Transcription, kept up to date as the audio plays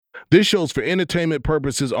This show's for entertainment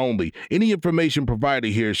purposes only. Any information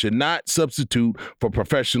provided here should not substitute for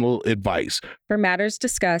professional advice. For matters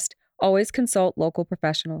discussed, always consult local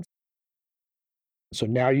professionals. So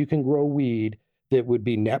now you can grow weed that would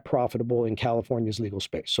be net profitable in California's legal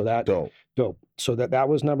space. So that dope. So that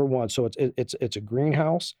was number one. So it's a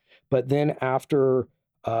greenhouse. But then after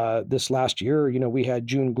this last year, we had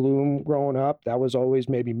June gloom growing up. That was always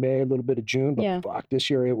maybe May, a little bit of June, but fuck,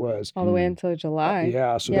 this year it was all the way until July.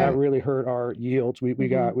 So that really hurt our yields. We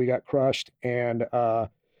got crushed, and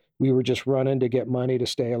we were just running to get money to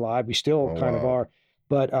stay alive. We still kind of are.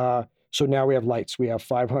 But so now we have lights. We have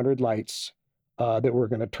 500 lights that we're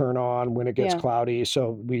going to turn on when it gets cloudy.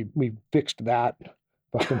 So we fixed that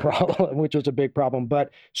fucking problem, which was a big problem. But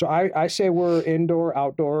so I say we're indoor,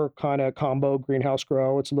 outdoor kind of combo greenhouse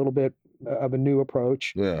grow. It's a little bit of a new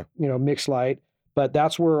approach. Yeah. Mixed light. But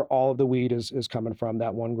that's where all of the weed is coming from,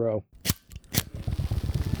 that one grow.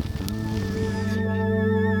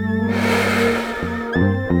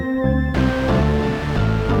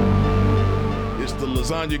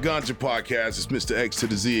 Lasagna Ganja Podcast. It's Mr. X to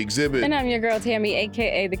the Z Exhibit. And I'm your girl, Tammy,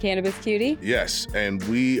 a.k.a. the Cannabis Cutie. Yes, and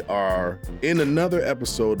we are in another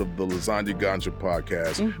episode of the Lasagna Ganja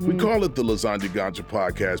Podcast. Mm-hmm. We call it the Lasagna Ganja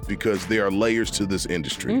Podcast because there are layers to this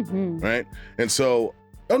industry, right? And so,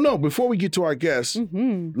 before we get to our guests,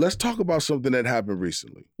 let's talk about something that happened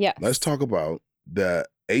recently. Yes. Let's talk about the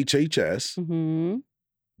HHS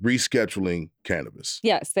rescheduling cannabis.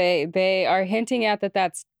 Yes, they are hinting at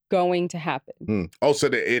that's going to happen. Oh, so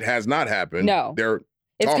that it has not happened. No.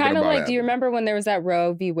 It's kind of like, do you remember when there was that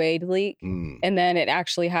Roe v. Wade leak? And then it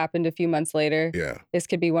actually happened a few months later? Yeah. This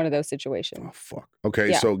could be one of those situations. Oh, fuck.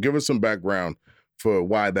 Okay, so give us some background for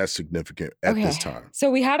why that's significant at this time.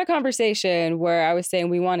 So we had a conversation where I was saying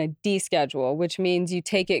we want to deschedule, which means you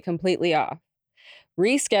take it completely off.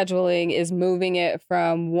 Rescheduling is moving it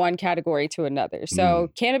from one category to another. So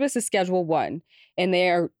cannabis is Schedule 1, and they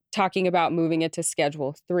are talking about moving it to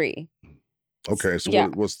Schedule 3. Okay, so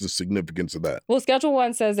what's the significance of that? Well, Schedule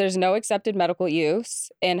 1 says there's no accepted medical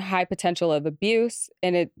use and high potential of abuse,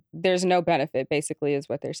 and there's no benefit, basically, is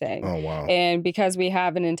what they're saying. Oh, wow. And because we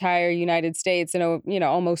have an entire United States and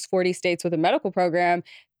almost 40 states with a medical program,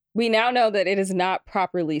 we now know that it is not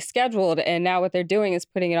properly scheduled, and now what they're doing is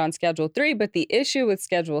putting it on Schedule 3. But the issue with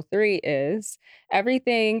Schedule 3 is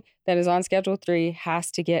everything that is on Schedule 3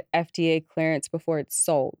 has to get FDA clearance before it's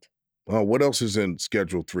sold. What else is in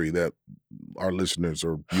Schedule 3 that our listeners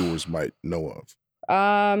or viewers might know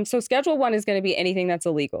of? So Schedule 1 is going to be anything that's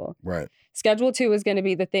illegal. Right. Schedule 2 is going to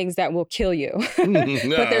be the things that will kill you, but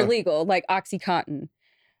they're legal, like OxyContin.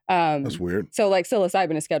 That's weird. So like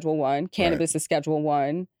psilocybin is Schedule 1, cannabis is Schedule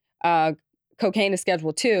 1. Cocaine is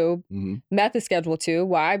Schedule 2. Meth is Schedule 2.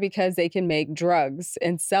 Why? Because they can make drugs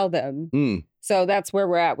and sell them. So that's where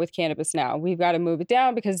we're at with cannabis now. We've got to move it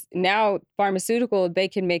down because now pharmaceutical, they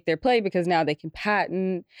can make their play because now they can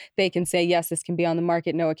patent. They can say, yes, this can be on the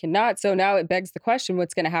market. No, it cannot. So now it begs the question,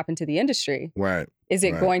 what's going to happen to the industry? Right. Is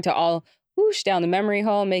it going to all whoosh down the memory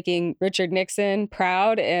hole, making Richard Nixon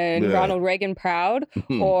proud and Ronald Reagan proud?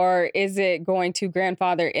 Or is it going to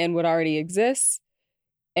grandfather in what already exists?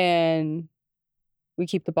 And we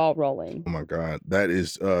keep the ball rolling. Oh my God. That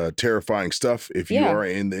is terrifying stuff. If you are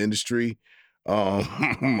in the industry,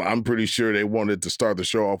 I'm pretty sure they wanted to start the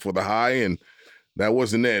show off with a high, and that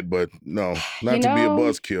wasn't it. But no, not to be a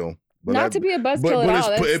buzzkill. Not to be a buzzkill at all.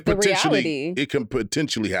 That's the reality. It can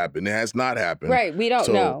potentially happen. It has not happened. Right. We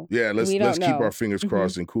don't know. Yeah, let's keep our fingers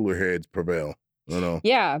crossed and cooler heads prevail.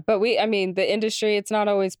 Yeah, but the industry, it's not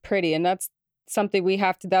always pretty, and that's something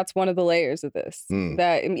that's one of the layers of this.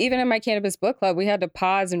 That even in my cannabis book club, we had to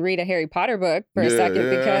pause and read a Harry Potter book for a second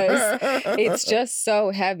because it's just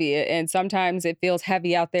so heavy. And sometimes it feels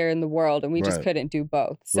heavy out there in the world, and we just couldn't do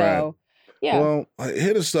both. So, Well,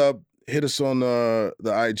 hit us up. Hit us on the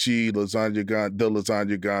IG, the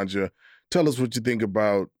Lasagna Ganja. Tell us what you think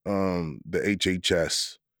about the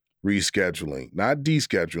HHS rescheduling, not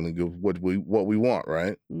descheduling of what we want,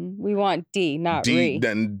 right? We want D, not re.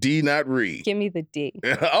 Then D, not re. Give me the D.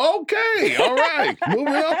 Okay, all right, moving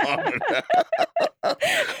on. All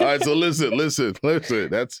right, so listen.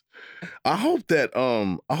 I hope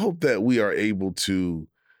that we are able to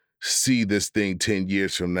see this thing 10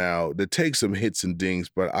 years from now, to take some hits and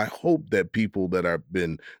dings, but I hope that people that have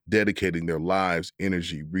been dedicating their lives,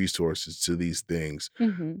 energy, resources to these things,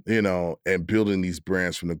 and building these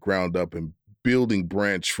brands from the ground up and building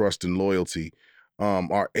brand trust and loyalty,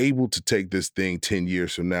 are able to take this thing 10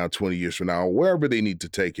 years from now, 20 years from now, or wherever they need to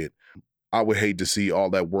take it. I would hate to see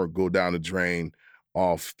all that work go down the drain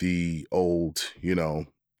off the old, same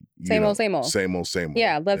old. Same old.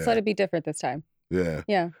 Yeah, let's let it be different this time. Yeah.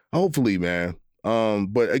 Yeah. Hopefully, man.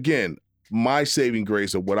 But again, my saving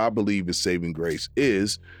grace, or what I believe is saving grace,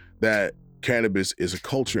 is that cannabis is a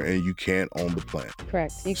culture and you can't own the plant.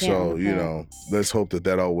 Correct. You can't So, own the you plant. know, let's hope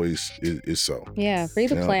that always is so. Yeah, free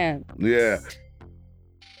the plant. Yeah.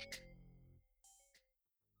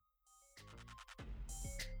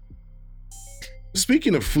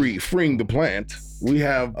 Speaking of freeing the plant, we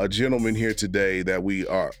have a gentleman here today that we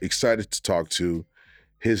are excited to talk to.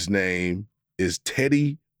 His name is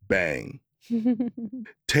TeddyBang.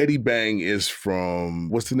 TeddyBang is from,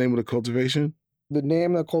 what's the name of the cultivation? The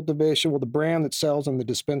name of the cultivation, well, the brand that sells in the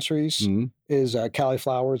dispensaries is Cali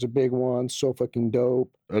Flower is a big one. So fucking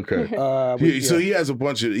dope. Okay. So he has a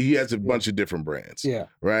bunch of different brands. Yeah.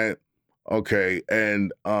 Right. Okay.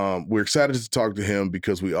 And we're excited to talk to him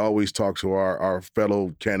because we always talk to our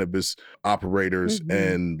fellow cannabis operators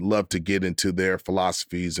and love to get into their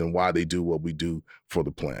philosophies and why they do what we do for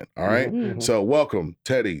the plant. All right. So welcome,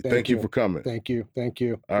 Teddy. Thank you for coming. Thank you.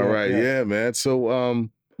 All right. Yeah, man. So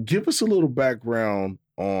give us a little background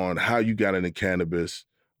on how you got into cannabis,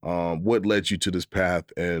 what led you to this path,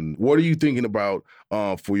 and what are you thinking about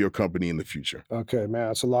for your company in the future? Okay,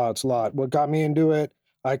 man, it's a lot. What got me into it,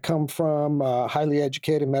 I come from a highly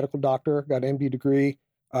educated medical doctor, got an MD degree,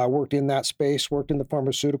 worked in that space, worked in the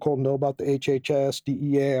pharmaceutical, know about the HHS,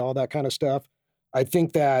 DEA, all that kind of stuff. I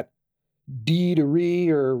think that D to re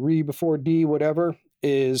or re before D, whatever,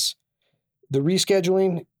 is the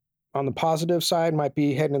rescheduling on the positive side might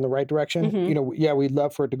be heading in the right direction. You know, yeah, we'd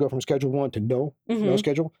love for it to go from Schedule 1 to no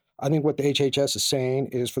schedule. I think what the HHS is saying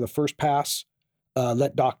is for the first pass,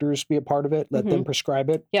 let doctors be a part of it, let them prescribe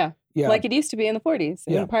it. Yeah. Like it used to be in the 40s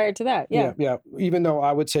and prior to that. Yeah. Even though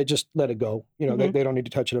I would say just let it go. You know, they don't need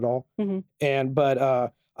to touch it at all.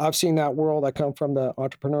 But I've seen that world. I come from the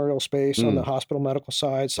entrepreneurial space on the hospital medical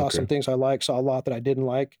side, saw some things I liked, saw a lot that I didn't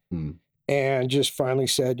like. And just finally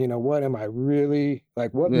said, you know, what am I really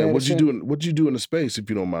like? What medicine? What'd you do in the space, if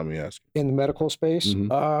you don't mind me asking? In the medical space,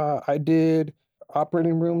 I did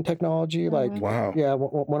operating room technology. Wow. Yeah,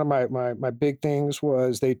 one of my big things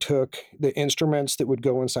was they took the instruments that would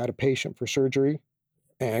go inside a patient for surgery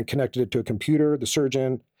and connected it to a computer. The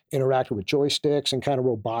surgeon interacted with joysticks and kind of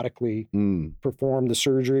robotically performed the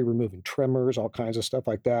surgery, removing tremors, all kinds of stuff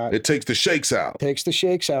like that. It takes the shakes out.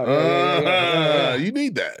 Yeah. You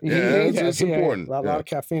need that. It's important. A lot of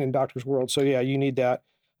caffeine in doctor's world. So yeah, you need that.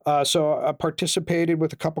 So I participated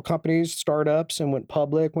with a couple companies, startups, and went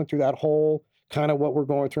public, went through that whole kind of what we're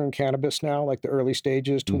going through in cannabis now, like the early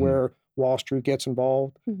stages to where Wall Street gets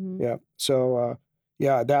involved. Yeah. So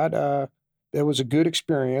that was a good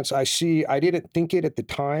experience. I didn't think it at the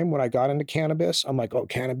time when I got into cannabis. I'm like, oh,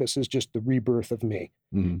 cannabis is just the rebirth of me.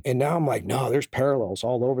 And now I'm like, no, there's parallels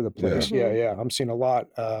all over the place. Yeah. I'm seeing a lot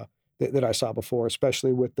that I saw before,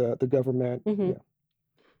 especially with the government. Yeah.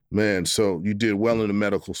 Man, so you did well in the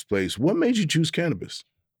medical space. What made you choose cannabis?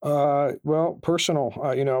 Well, personal.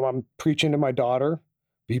 You know, I'm preaching to my daughter,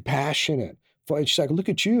 be passionate. And she's like, look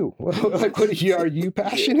at you. Like, are you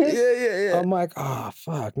passionate? Yeah. I'm like,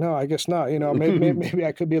 fuck, no, I guess not. You know, maybe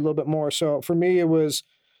I could be a little bit more. So for me, it was,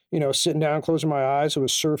 you know, sitting down, closing my eyes. It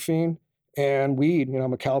was surfing and weed. You know,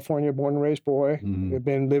 I'm a California born and raised boy. I've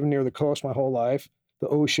been living near the coast my whole life. The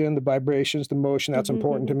ocean, the vibrations, the motion, that's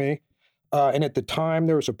important to me. And at the time,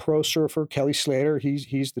 there was a pro surfer, Kelly Slater.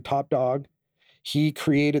 He's the top dog. He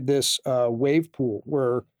created this wave pool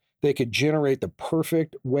where they could generate the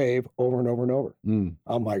perfect wave over and over and over.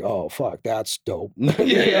 I'm like, oh, fuck, that's dope.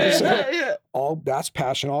 That's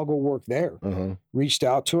passion. I'll go work there. Reached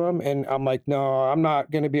out to him, and I'm like, no, I'm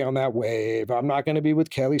not going to be on that wave. I'm not going to be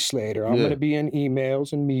with Kelly Slater. I'm going to be in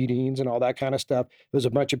emails and meetings and all that kind of stuff. There's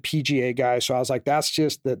a bunch of PGA guys. So I was like, that's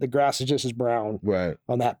just, the grass is just as brown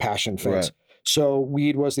on that passion fence. Right. So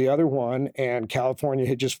weed was the other one, and California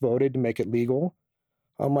had just voted to make it legal.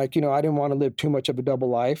 I'm like, you know, I didn't want to live too much of a double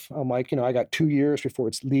life. I'm like, you know, I got 2 years before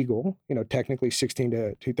it's legal, you know, technically 16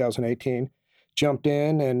 to 2018. Jumped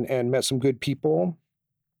in and met some good people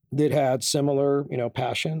that had similar, you know,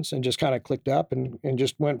 passions and just kind of clicked up and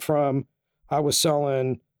just went from, I was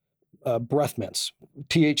selling breath mints,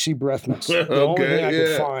 THC breath mints. The only thing I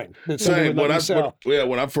could find. Same. When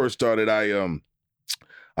I first started,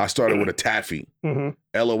 I started with a taffy,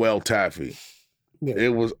 LOL taffy. Yeah.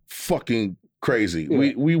 It was fucking crazy.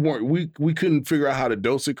 Yeah. We couldn't figure out how to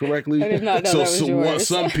dose it correctly. I did not know that was yours.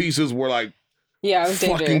 Some pieces were like it was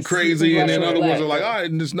fucking dangerous. crazy, and then other ones are like, all right,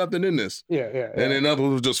 and there's nothing in this. Yeah. And then other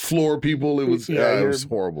ones were just floor people. It was it was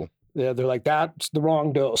horrible. Yeah, they're like, that's the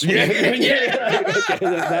wrong dose.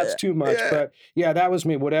 That's too much. But yeah, that was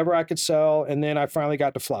me. Whatever I could sell, and then I finally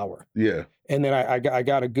got to flower. Yeah. And then I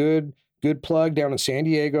got a good good plug down in San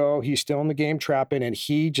Diego. He's still in the game trapping, and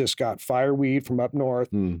he just got fireweed from up north.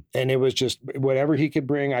 And it was just whatever he could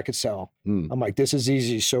bring, I could sell. I'm like, this is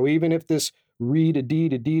easy. So even if this re to D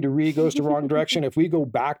to D to re goes the wrong direction, if we go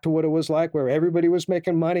back to what it was like where everybody was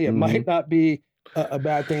making money, it might not be a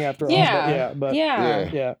bad thing after all.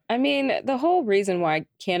 Yeah. I mean, the whole reason why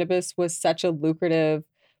cannabis was such a lucrative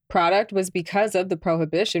product was because of the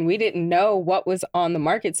prohibition. We didn't know what was on the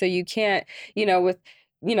market. So you can't, with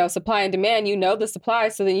supply and demand, the supply,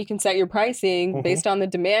 so then you can set your pricing based on the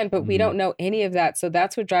demand, but we don't know any of that. So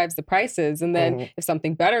that's what drives the prices. And then if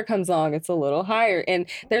something better comes along, it's a little higher. And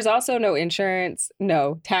there's also no insurance,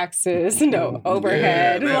 no taxes, no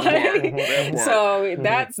overhead. So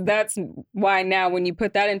that's why now when you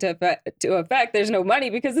put that into effect, there's no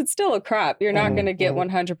money because it's still a crop. You're not going to get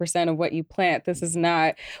 100% of what you plant. This is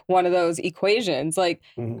not one of those equations. Like,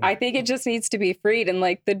 I think it just needs to be freed. And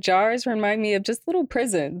like the jars remind me of just little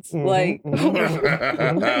prisons. Like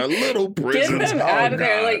little prisons. Get them out of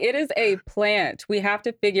there. Like, it is a plant. We have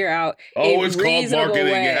to figure out it's called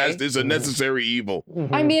marketing. It's a necessary evil.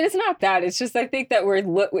 I mean, it's not that. It's just I think that we're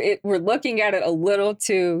looking at it a little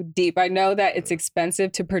too deep. I know that it's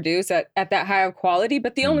expensive to produce at that high of quality,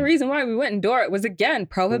 but the only reason why we went and door it was, again,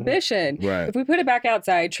 prohibition. Right. If we put it back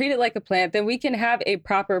outside, treat it like a plant, then we can have a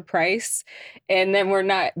proper price, and then we're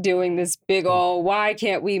not doing this big old, why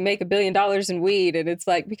can't we make $1 billion in weed? And it's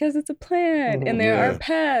like, because it's a plant and there are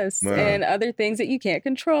pests and other things that you can't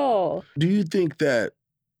control. Do you think that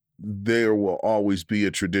there will always be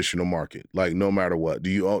a traditional market, like no matter what? Do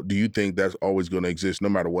you think that's always going to exist no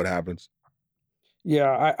matter what happens?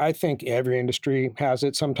 Yeah, I think every industry has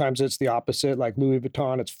it. Sometimes it's the opposite, like Louis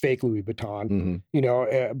Vuitton, it's fake Louis Vuitton,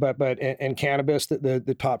 but in cannabis,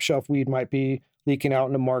 the top shelf weed might be leaking out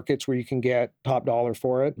into markets where you can get top dollar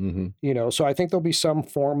for it, so I think there'll be some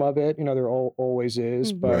form of it, there always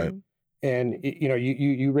is, but, and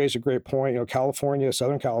you raise a great point, California,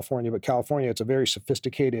 Southern California, but California, it's a very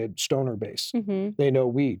sophisticated stoner base. They know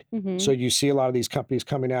weed. So you see a lot of these companies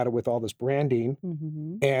coming at it with all this branding,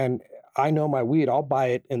 and I know my weed, I'll buy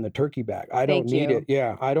it in the turkey bag. I don't need it.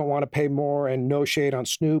 Yeah, I don't want to pay more, and no shade on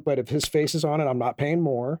Snoop, but if his face is on it, I'm not paying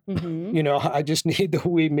more. I just need the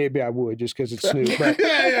weed. Maybe I would just because it's Snoop. But,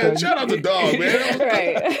 shout out the dog,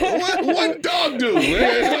 man. What dog do,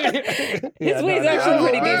 man? His weed's actually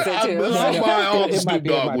pretty decent, too. I'll buy all the Snoop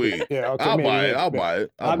Dogg weed. Yeah, okay, I'll buy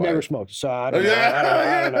it. I've never smoked, so I don't know.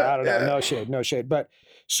 I don't know. No shade. But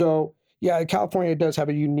so... yeah, California does have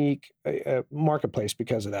a unique marketplace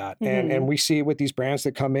because of that. And we see it with these brands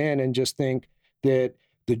that come in and just think that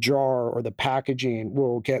the jar or the packaging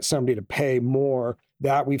will get somebody to pay more.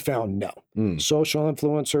 That we found, no. Social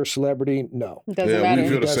influencer, celebrity, no. Doesn't matter. We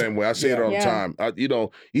feel the same way. I say it all the time.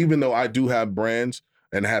 Even though I do have brands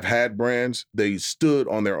and have had brands, they stood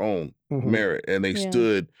on their own merit, and they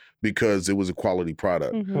stood because it was a quality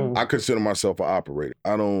product. I consider myself an operator.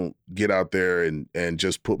 I don't get out there and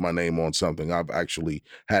just put my name on something. I've actually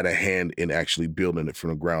had a hand in actually building it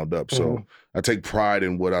from the ground up. So I take pride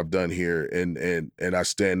in what I've done here, and I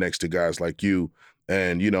stand next to guys like you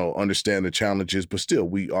and, understand the challenges, but still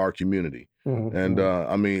we are community. And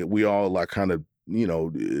I mean, we all like kind of,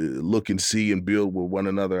 look and see and build with one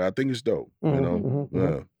another. I think it's dope,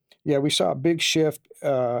 Yeah, we saw a big shift,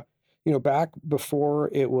 back before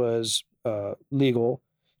it was legal,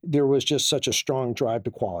 there was just such a strong drive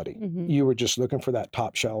to quality. You were just looking for that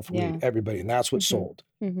top shelf weed, everybody, and that's what sold.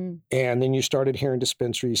 And then you started hearing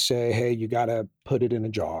dispensaries say, hey, you got to put it in a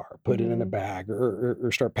jar, put it in a bag, or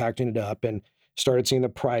start packing it up, and started seeing the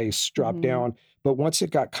price drop down. But once it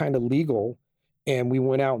got kind of legal and we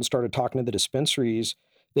went out and started talking to the dispensaries,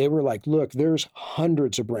 they were like, look, there's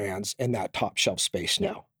hundreds of brands in that top shelf space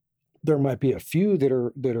now. There might be a few that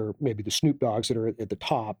are maybe the Snoop Dogs that are at the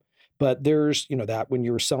top, but there's, that when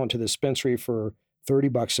you were selling to the dispensary for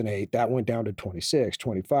 $30 an eight, that went down to 26,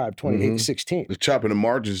 25, 28, 16. They're chopping the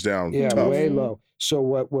margins down. Yeah, way low. So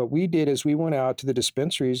what we did is we went out to the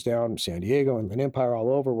dispensaries down in San Diego and Lynn Empire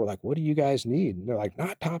all over. We're like, what do you guys need? And they're like,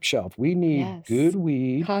 not top shelf. We need good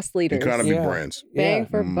weed. Cost leaders. Economy brands. Bang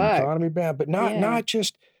for buck. Economy brand, but not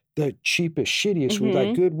just the cheapest, shittiest weed,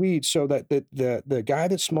 like good weed, so that the guy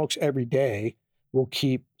that smokes every day will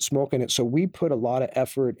keep smoking it. So we put a lot of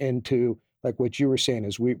effort into, like what you were saying,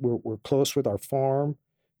 is we're close with our farm.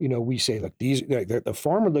 We say, look, the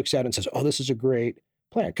farmer looks at it and says, oh, this is a great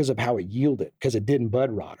plant because of how it yielded, because it didn't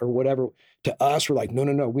bud rot or whatever. To us, we're like,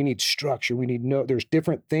 no, we need structure. We need there's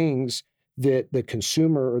different things that the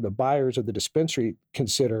consumer or the buyers of the dispensary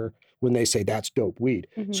consider when they say that's dope weed.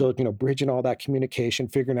 So, bridging all that communication,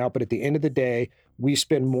 figuring out, but at the end of the day, we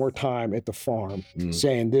spend more time at the farm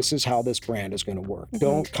saying, this is how this brand is going to work.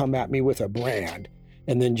 Don't come at me with a brand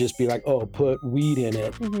and then just be like, oh, put weed in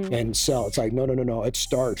it and sell. It's like, no. It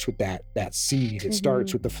starts with that seed. It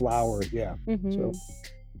starts with the flower. Yeah.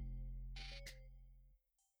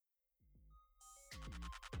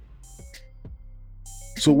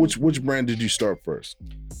 So which brand did you start first?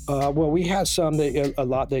 Well, we had some that a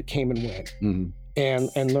lot that came and went,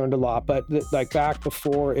 and learned a lot. But like back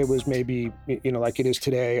before, it was maybe like it is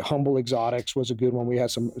today. Humble Exotics was a good one. We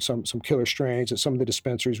had some killer strains at some of the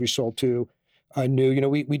dispensaries we sold to. I knew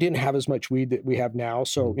we didn't have as much weed that we have now,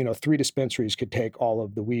 so 3 dispensaries could take all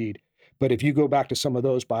of the weed. But if you go back to some of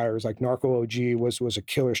those buyers, like Narco OG was a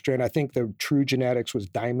killer strain. I think the true genetics was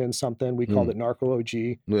Diamond something. We called it Narco OG.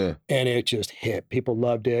 Yeah. And it just hit. People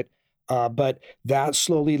loved it. But that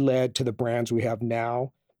slowly led to the brands we have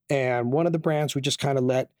now. And one of the brands we just kind of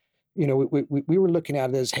let, we were looking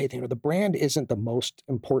at it as, hey, the brand isn't the most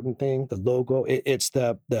important thing, the logo. It's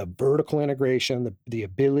the vertical integration, the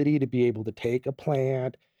ability to be able to take a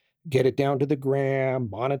plant, get it down to the gram,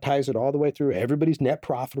 monetize it all the way through. Everybody's net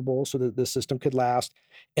profitable so that the system could last.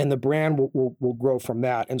 And the brand will grow from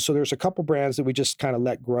that. And so there's a couple brands that we just kind of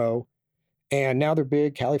let grow. And now they're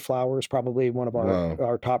big. Cali Flower is probably one of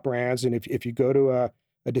our top brands. And if you go to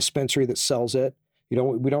a dispensary that sells it,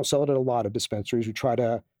 we don't sell it at a lot of dispensaries. We try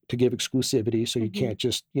to give exclusivity so you can't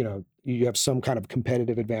just, you have some kind of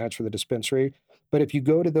competitive advantage for the dispensary. But if you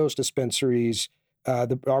go to those dispensaries,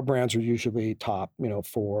 our brands are usually top,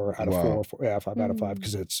 4 out of 4, 5 out of 5,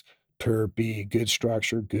 because it's terpy, good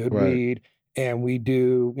structure, good weed. And we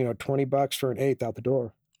do, $20 for an eighth out the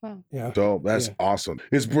door. Wow. Yeah. So that's awesome.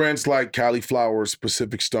 It's brands like Cali Flowers,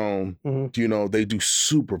 Pacific Stone, they do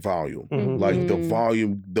super volume. Like the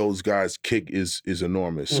volume those guys kick is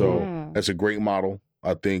enormous. So that's a great model.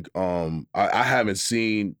 I think I haven't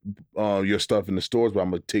seen your stuff in the stores, but I'm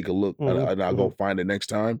gonna take a look and I'll go find it next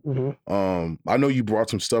time. I know you brought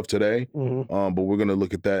some stuff today, but we're gonna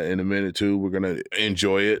look at that in a minute too. We're gonna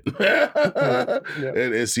enjoy it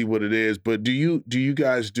and see what it is. But do you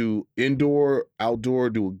guys do indoor, outdoor,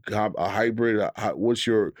 do a hybrid? What's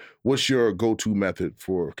your go-to method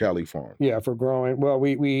for Cali Farm? Yeah, for growing. Well,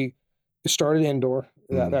 we started indoor.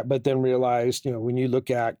 But then realized, when you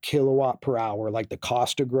look at kilowatt per hour, like the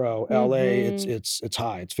cost to grow, LA, it's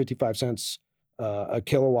high. It's 55 cents a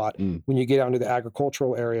kilowatt. When you get out into the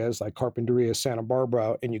agricultural areas like Carpinteria, Santa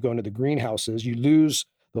Barbara, and you go into the greenhouses, you lose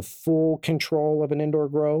the full control of an indoor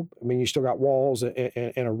grow. I mean, you still got walls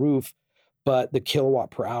and a roof, but the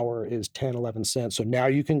kilowatt per hour is 10, 11 cents. So now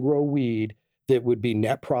you can grow weed that would be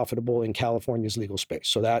net profitable in California's legal space.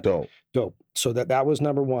 So that dope. So that was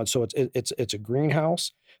number one. So it's a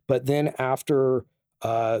greenhouse. But then after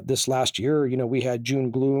this last year, we had June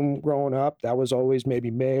gloom growing up. That was always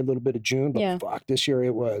maybe May, a little bit of June, but fuck, this year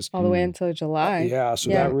it was all the way until July.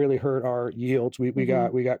 That really hurt our yields. We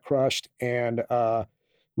got crushed, and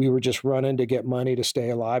we were just running to get money to stay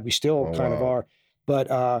alive. We still kind of are.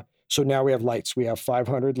 But so now we have lights. We have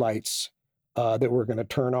 500 lights that we're going to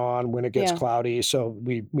turn on when it gets cloudy. So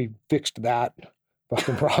we fixed that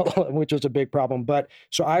fucking problem, which was a big problem. But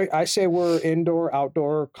so I say we're indoor,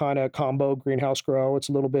 outdoor kind of combo greenhouse grow. It's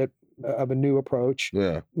a little bit of a new approach.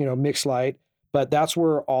 Yeah. Mixed light. But that's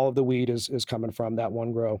where all of the weed is coming from, that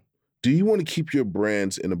one grow. Do you want to keep your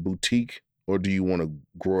brands in a boutique, or do you want to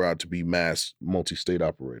grow out to be mass multi-state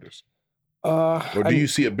operators? Or do you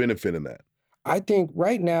see a benefit in that? I think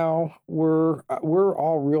right now we're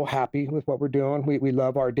all real happy with what we're doing. We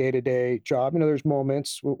love our day-to-day job. There's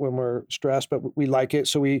moments when we're stressed, but we like it.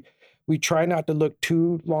 So we try not to look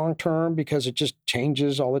too long-term because it just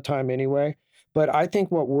changes all the time anyway. But I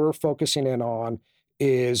think what we're focusing in on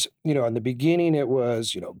is, in the beginning it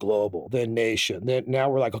was, global, then nation, then now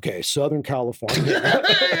we're like, okay, Southern California.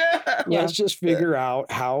 Let's just figure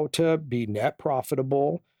out how to be net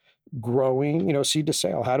profitable, growing, seed to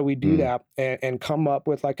sale. How do we do that and come up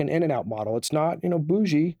with like an in and out model? It's not,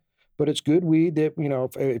 bougie, but it's good weed that,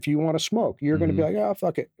 if you want to smoke, you're going to be like, oh,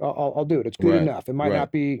 fuck it. I'll do it. It's good enough. It might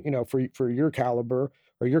not be, for your caliber,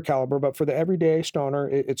 but for the everyday stoner,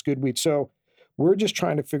 it's good weed. So we're just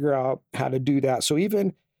trying to figure out how to do that. So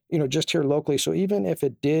even, just here locally, so even if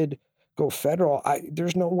it did go federal,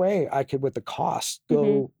 there's no way I could, with the cost,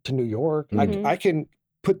 go to New York. I can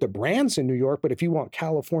put the brands in New York, but if you want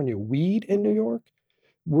California weed in New York,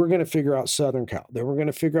 we're going to figure out Southern Cal. Then we're going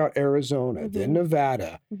to figure out Arizona, then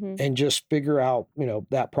Nevada, and just figure out,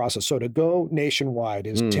 that process. So to go nationwide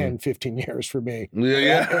is 10, 15 years for me.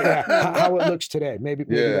 How it looks today. Maybe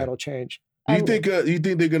that'll change. You think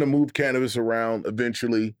they're gonna move cannabis around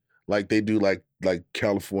eventually, like they do like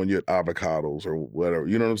California avocados or whatever?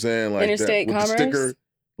 You know what I'm saying? Like interstate that, with commerce. The sticker,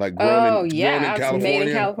 like grown in California. Made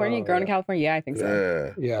in California, grown in California. Yeah, I think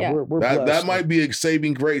so. Yeah. We're blessed. That might be a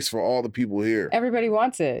saving grace for all the people here. Everybody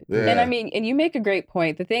wants it. Yeah. And I mean, and you make a great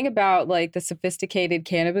point. The thing about like the sophisticated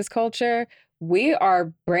cannabis culture, we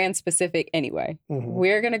are brand specific anyway.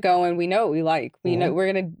 We're going to go and we know what we like. We know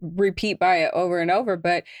we're going to repeat buy it over and over,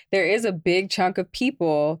 but there is a big chunk of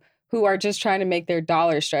people who are just trying to make their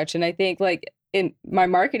dollar stretch. And I think like in my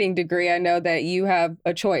marketing degree, I know that you have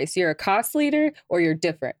a choice. You're a cost leader or you're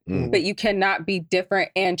different, but you cannot be different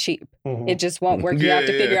and cheap. It just won't work. You have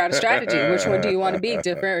to figure out a strategy. Which one do you want to be,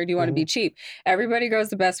 different or do you want to be cheap? Everybody grows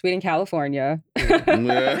the best weed in California.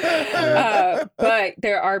 But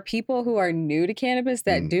there are people who are new to cannabis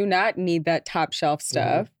that do not need that top shelf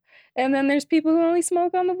stuff. And then there's people who only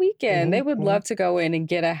smoke on the weekend. They would love to go in and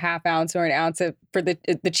get a half ounce or an ounce for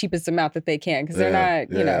the cheapest amount that they can because they're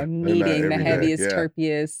not, needing the heaviest,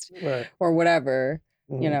 terpiest or whatever,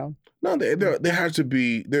 you know. No, there has to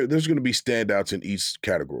be, there's going to be standouts in each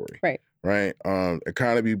category. Right?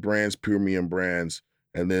 Economy brands, premium brands,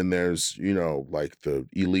 and then there's, like the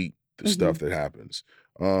elite stuff that happens.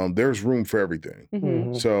 There's room for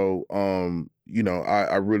everything. So,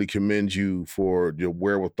 I really commend you for your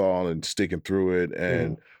wherewithal and sticking through it.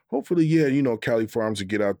 And hopefully, Cali Farms will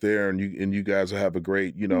get out there and you guys will have a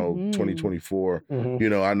great, 2024.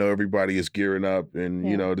 I know everybody is gearing up and,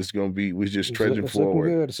 this is going to be, we're just trudging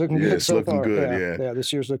forward. It's looking good. It's looking good. Yeah,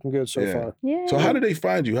 this year's looking good so far. Yeah. So how did they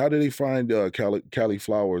find you? How did they find Cali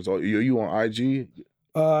Flowers? Are you on IG?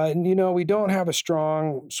 We don't have a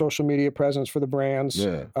strong social media presence for the brands.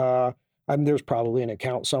 There's probably an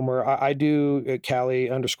account somewhere. I do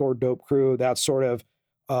Cali_Dope Crew. That's sort of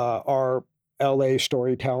our LA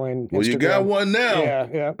storytelling. Well, Instagram. You got one now.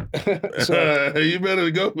 Yeah. So, you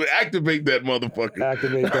better go activate that motherfucker.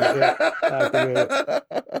 Activate it.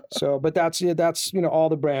 So, but that's all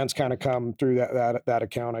the brands kind of come through that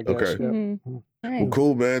account, I guess. Okay. Well,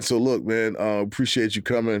 cool, man. So look, man, appreciate you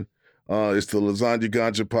coming. It's the Lasagna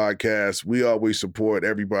Ganja podcast. We always support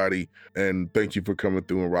everybody, and thank you for coming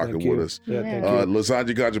through and rocking with us. Yeah, thank you.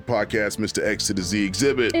 Lasagna Ganja podcast, Mr. X to the Z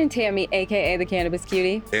Exhibit. And Tammy, a.k.a. the Cannabis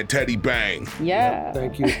Cutie. And TeddyBang. Yeah.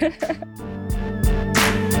 Thank you.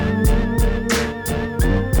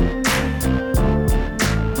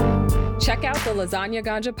 Check out the Lasagna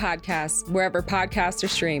Ganja podcast wherever podcasts are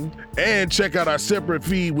streamed. And check out our separate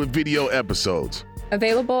feed with video episodes.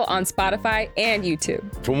 Available on Spotify and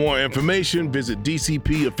YouTube. For more information, visit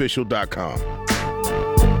dcpofficial.com.